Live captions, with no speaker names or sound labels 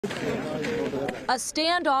A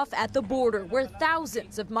standoff at the border where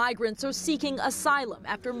thousands of migrants are seeking asylum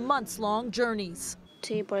after months-long journeys.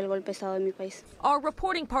 Sí, por el golpe estado en mi país. Our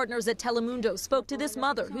reporting partners at Telemundo spoke to this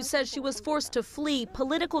mother who says she was forced to flee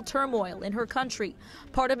political turmoil in her country,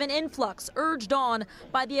 part of an influx urged on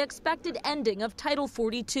by the expected ending of Title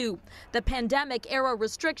 42, the pandemic-era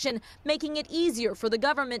restriction making it easier for the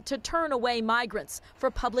government to turn away migrants for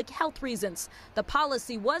public health reasons. The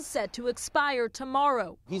policy was set to expire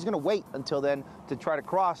tomorrow. He's going to wait until then to try to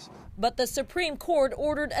cross. But the Supreme Court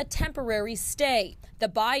ordered a temporary stay. The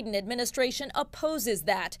Biden administration opposes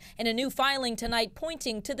that in a new filing tonight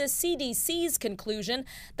pointing to the CDC's conclusion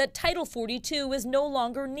that Title 42 is no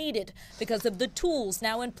longer needed because of the tools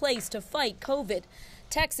now in place to fight COVID.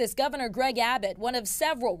 Texas Governor Greg Abbott, one of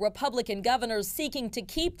several Republican governors seeking to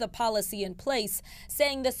keep the policy in place,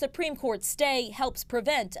 saying the Supreme Court stay helps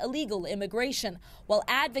prevent illegal immigration, while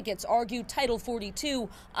advocates argue Title 42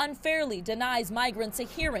 unfairly denies migrants a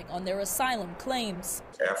hearing on their asylum claims.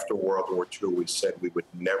 After World War II, we said we would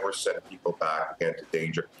never send people back into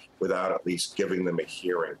danger without at least giving them a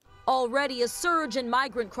hearing. Already a surge in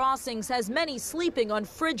migrant crossings has many sleeping on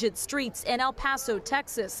frigid streets in El Paso,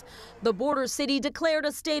 Texas. The border city declared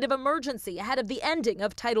a state of emergency ahead of the ending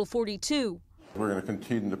of Title 42. We're going to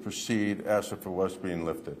continue to proceed as if it was being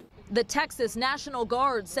lifted. The Texas National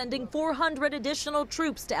Guard sending 400 additional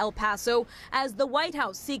troops to El Paso as the White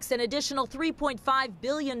House seeks an additional $3.5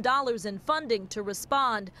 billion in funding to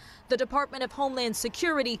respond. The Department of Homeland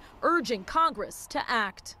Security urging Congress to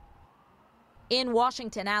act. In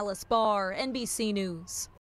Washington, Alice Barr, NBC News.